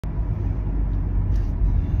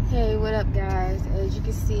Hey, what up guys? As you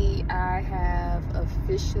can see, I have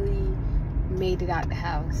officially made it out the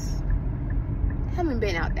house. I haven't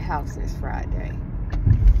been out the house since Friday.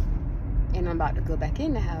 And I'm about to go back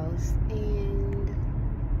in the house and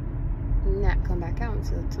not come back out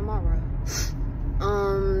until tomorrow.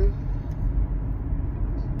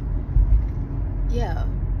 Yeah.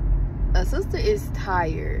 A sister is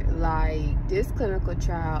tired. Like, this clinical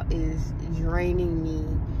trial is draining me.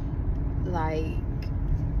 Like,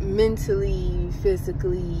 mentally,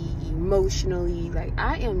 physically, emotionally. Like,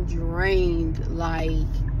 I am drained. Like,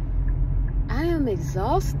 I am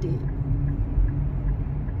exhausted.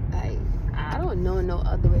 Like, I don't know no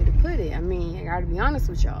other way to put it. I mean, I gotta be honest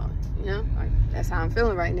with y'all, you know? Like, that's how I'm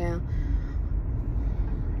feeling right now.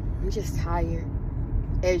 I'm just tired.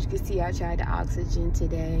 As you can see, I tried the oxygen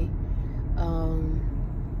today.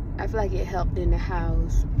 I feel like it helped in the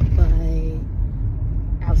house, but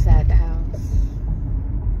outside the house,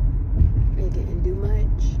 it didn't do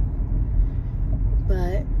much.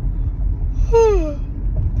 But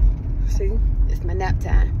see, it's my nap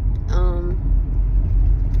time.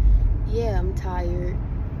 Yeah, I'm tired,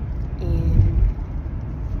 and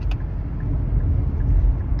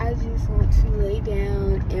I just want to lay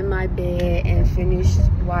down in my bed and finish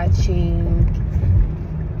watching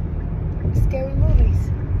scary movies,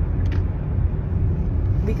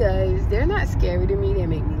 because they're not scary to me, they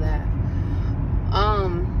make me laugh.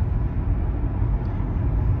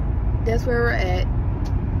 That's where we're at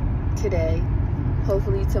today.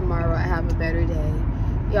 Hopefully tomorrow I have a better day.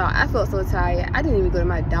 Y'all, I felt so tired. I didn't even go to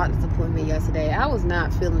my doctor's appointment yesterday. I was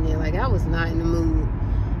not feeling it. Like, I was not in the mood.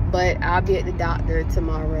 But I'll be at the doctor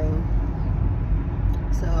tomorrow.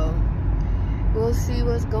 So we'll see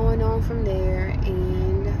what's going on from there.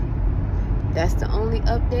 And that's the only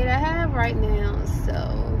update I have right now. So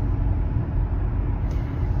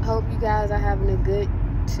I hope you guys are having a good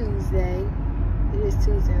Tuesday. It is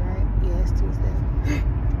Tuesday, right? Yeah, it's Tuesday.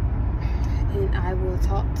 And I will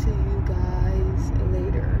talk to you guys